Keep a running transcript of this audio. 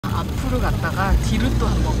앞으로 갔다가 뒤로 또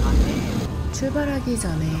한 번 가네. 출발하기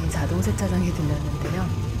전에 자동 세차장에 들렸는데요.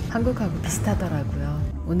 한국하고 비슷하더라고요.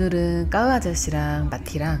 오늘은 까우 아저씨랑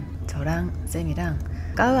마티랑 저랑 쌤이랑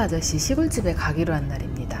까우 아저씨 시골집에 가기로 한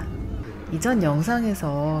날입니다. 이전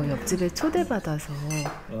영상에서 옆집에 초대받아서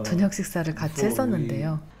저녁 식사를 같이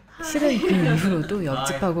했었는데요. 실은 그 이후로도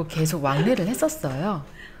옆집하고 계속 왕래를 했었어요.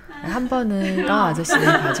 한 번은 까우 아저씨네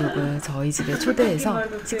가족을 저희 집에 초대해서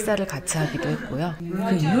식사를 같이 하기도 했고요.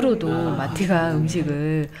 그 이후로도 마티가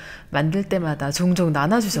음식을 만들 때마다 종종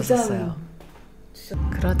나눠주셨었어요.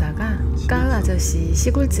 그러다가 까우 아저씨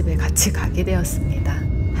시골집에 같이 가게 되었습니다.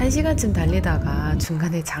 1시간쯤 달리다가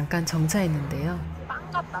중간에 잠깐 정차했는데요.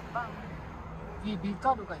 빵 같다, 빵. 위에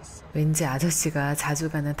밀가루가 있어. 왠지 아저씨가 자주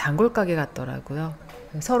가는 단골 가게 같더라고요.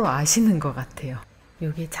 서로 아시는 것 같아요.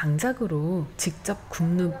 여기 장작으로 직접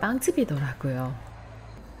굽는 빵집이더라고요.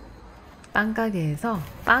 빵가게에서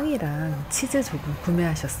빵이랑 치즈 조금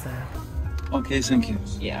구매하셨어요. 오케이,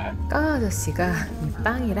 땡큐. 야. 까우 아저씨가 이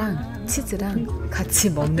빵이랑 치즈랑 같이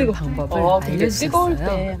먹는 방법을 되게 뜨거울 알려주셨어요.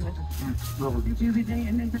 때.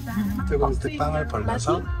 뜨거울 때 빵을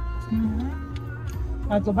발라서.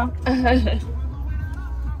 맞아, 빵?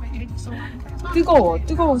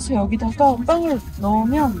 뜨거워서 여기다가 빵을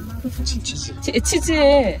넣으면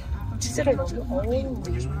치즈를 넣으면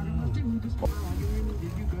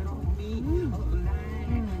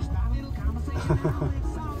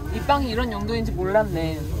이 빵이 이런 용도인지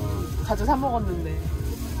몰랐네. 자주 사 먹었는데.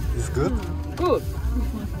 It's good? 굿.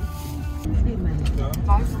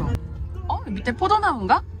 맛있어. 밑에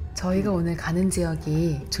포도나무인가? 저희가 오늘 가는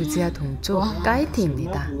지역이 조지아 동쪽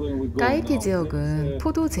까이티입니다. 까이티 지역은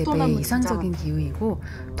포도 재배의 이상적인 기후이고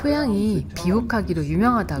토양이 비옥하기로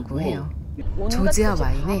유명하다고 해요. 조지아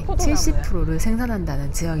와인의 70%를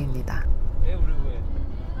생산한다는 지역입니다.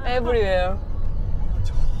 Everywhere.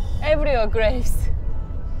 Everywhere grapes.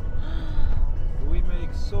 We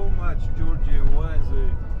make so much Georgian wines,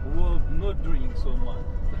 the world not drink so much.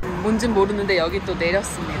 뭔진 모르는데 여기 또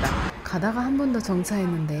내렸습니다. 가다가 한 번 더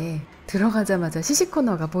정차했는데 들어가자마자 시식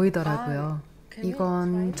코너가 보이더라고요.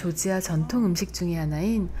 이건 조지아 전통 음식 중에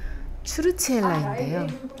하나인 추르치엘라인데요.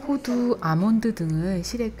 호두, 아몬드 등을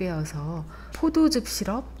실에 꿰어서 포도즙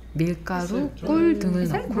시럽, 밀가루, 꿀 등을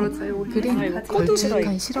넣고 그린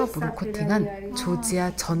걸쭉한 시럽으로 코팅한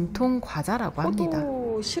조지아 전통 과자라고 합니다.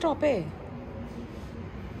 포도 시럽에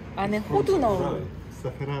안에 호두 넣은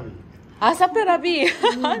사페라비.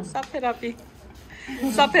 사페라비.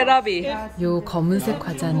 사페라비. 요 검은색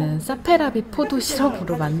과자는 사페라비 포도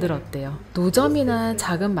시럽으로 만들었대요. 노점이나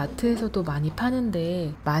작은 마트에서도 많이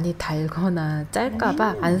파는데 많이 달거나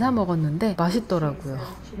짤까봐 안 사 먹었는데 맛있더라고요.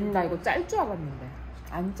 나 이거 짤 줄 알았는데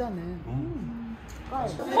안 짜네.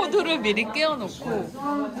 호두를 미리 깨워놓고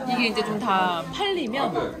이게 이제 좀 다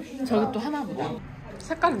팔리면 저기 또 하나 보다.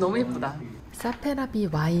 색깔이 너무 예쁘다. 사페라비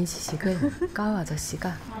와인 시식을 까우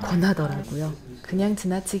아저씨가 권하더라고요. 그냥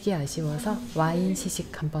지나치기 아쉬워서 와인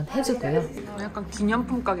시식 한번 해주고요. 약간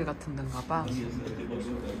기념품 가게 같은 데인가 봐.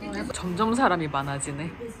 점점 사람이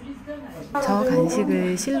많아지네. 저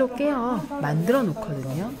간식을 실로 깨어 만들어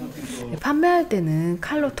놓거든요. 판매할 때는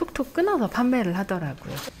칼로 톡톡 끊어서 판매를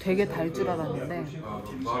하더라고요. 되게 달 줄 알았는데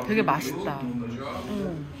되게 맛있다.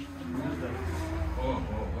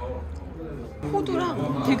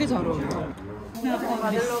 호두랑 되게 잘 어울려.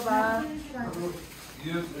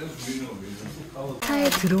 차에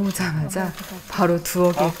들어오자마자 바로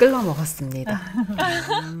두어 개 끌러 먹었습니다.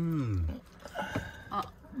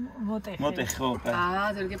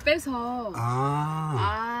 저렇게 빼서.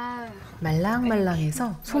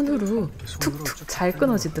 말랑말랑해서 손으로 툭툭 잘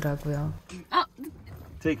끊어지더라고요.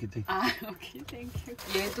 Take it. 오케이, 땡큐.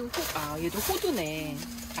 얘도 호두네.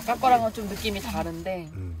 아까 거랑은 좀 느낌이 다른데.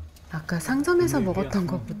 아까 상점에서 먹었던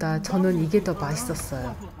것보다 저는 이게 더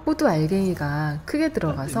맛있었어요. 호두 알갱이가 크게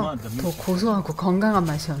들어가서 더 고소하고 건강한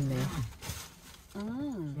맛이었네요.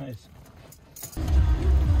 Nice.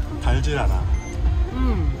 달질 않아.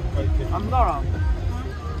 안 달아.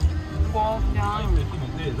 이거 그냥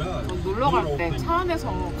놀러 갈 때 차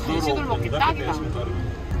안에서 간식을 먹기 딱이다.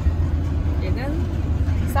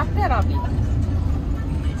 얘는 사페라비.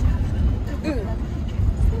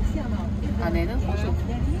 안에는 호수.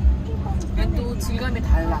 얘도 질감이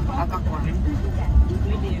달라, 아까 거랑.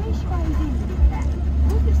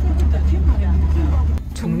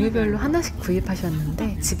 종류별로 하나씩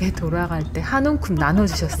구입하셨는데 집에 돌아갈 때 한 움큼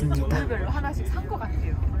나눠주셨습니다. 종류별로 하나씩 산 것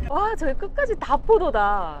같아요. 와, 저기 끝까지 다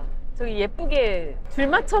포도다. 저기 예쁘게 줄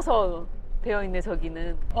맞춰서 되어 있네,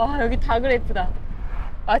 저기는. 와, 여기 다 그래프다.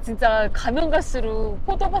 진짜 가면 갈수록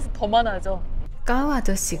포도밭이 더 많아져. 까우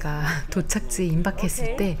아저씨가 도착지에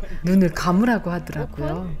임박했을 때 눈을 감으라고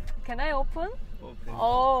하더라고요. Can I open?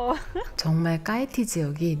 정말 까이티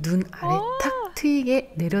지역이 눈 아래 탁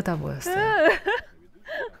트이게 내려다 보였어요.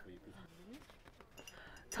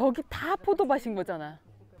 저기 다 포도밭인 거잖아.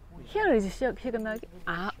 Here is 시그나기.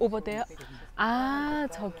 over there.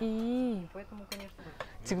 저기.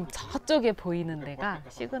 지금 저쪽에 보이는 데가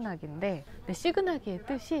시그나기인데, 시그나기의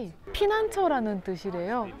뜻이 피난처라는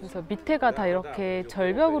뜻이래요. 그래서 밑에가 다 이렇게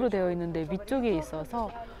절벽으로 되어 있는데 위쪽에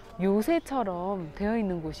있어서 요새처럼 되어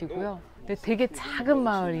있는 곳이고요. 근데 되게 작은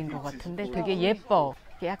마을인 것 같은데 되게 예뻐.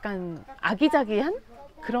 약간 아기자기한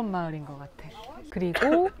그런 마을인 것 같아.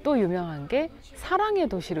 그리고 또 유명한 게 사랑의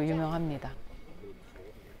도시로 유명합니다.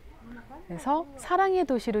 그래서 사랑의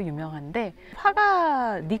도시로 유명한데,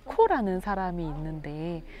 화가 니코라는 사람이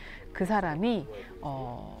있는데 그 사람이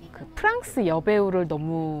그 프랑스 여배우를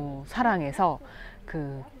너무 사랑해서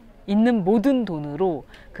그 있는 모든 돈으로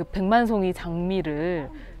그 백만송이 장미를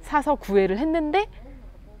사서 구애를 했는데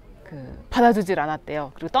그 받아주질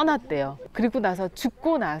않았대요. 그리고 떠났대요. 그리고 나서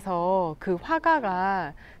죽고 나서 그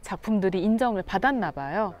화가가 작품들이 인정을 받았나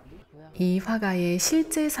봐요. 이 화가의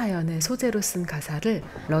실제 사연을 소재로 쓴 가사를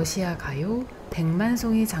러시아 가요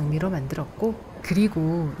백만송이 장미로 만들었고,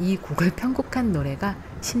 그리고 이 곡을 편곡한 노래가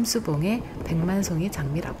심수봉의 백만송이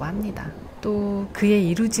장미라고 합니다. 또 그의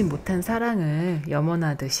이루지 못한 사랑을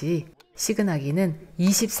염원하듯이 시그나기는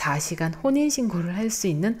 24시간 혼인신고를 할 수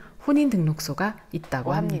있는 혼인등록소가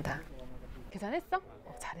있다고 합니다. 계산했어?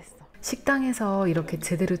 잘했어. 식당에서 이렇게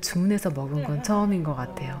제대로 주문해서 먹은 건 처음인 것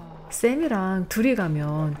같아요. 쌤이랑 둘이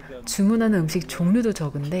가면 주문하는 음식 종류도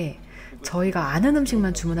적은데 저희가 아는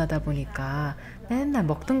음식만 주문하다 보니까 맨날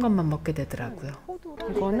먹던 것만 먹게 되더라고요.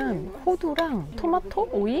 이거는 호두랑 토마토,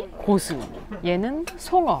 오이, 고수. 얘는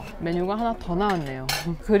송어. 메뉴가 하나 더 나왔네요.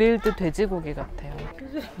 그릴드 돼지고기 같아요.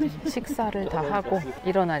 식사를 다 하고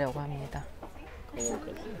일어나려고 합니다.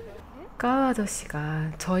 까우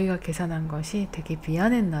아저씨가 저희가 계산한 것이 되게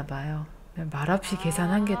미안했나 봐요. 말없이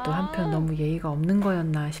계산한 게 또 한편 너무 예의가 없는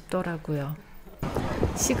거였나 싶더라고요.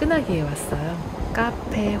 시그나기에 왔어요.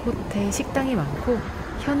 카페, 호텔, 식당이 많고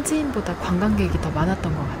현지인보다 관광객이 더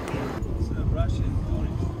많았던 것 같아요.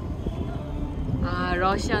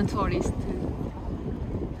 러시안 투어리스트.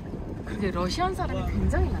 그게 러시안 사람이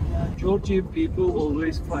굉장히 많네요. Georgian people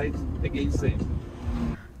always fight against them.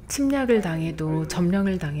 침략을 당해도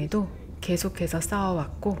점령을 당해도 계속해서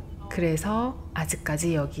싸워왔고, 그래서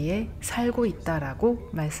아직까지 여기에 살고 있다라고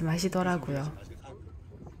말씀하시더라고요.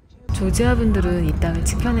 조지아 분들은 이 땅을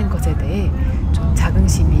지켜낸 것에 대해 좀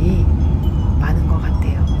자긍심이 많은 것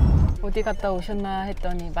같아요. 어디 갔다 오셨나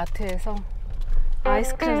했더니 마트에서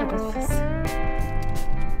아이스크림 사다 주셨어요.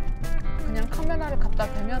 그냥 카메라를 갖다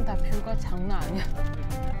대면 다 뷰가 장난 아니야.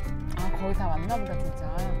 거의 다 왔나 보다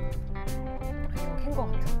진짜. 여긴 것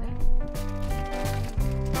같은데?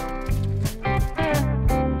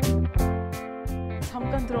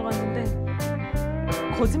 잠깐 들어갔는데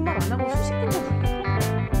거짓말 안 하고 수십 분도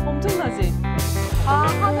걸려. 엄청나지?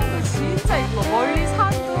 하늘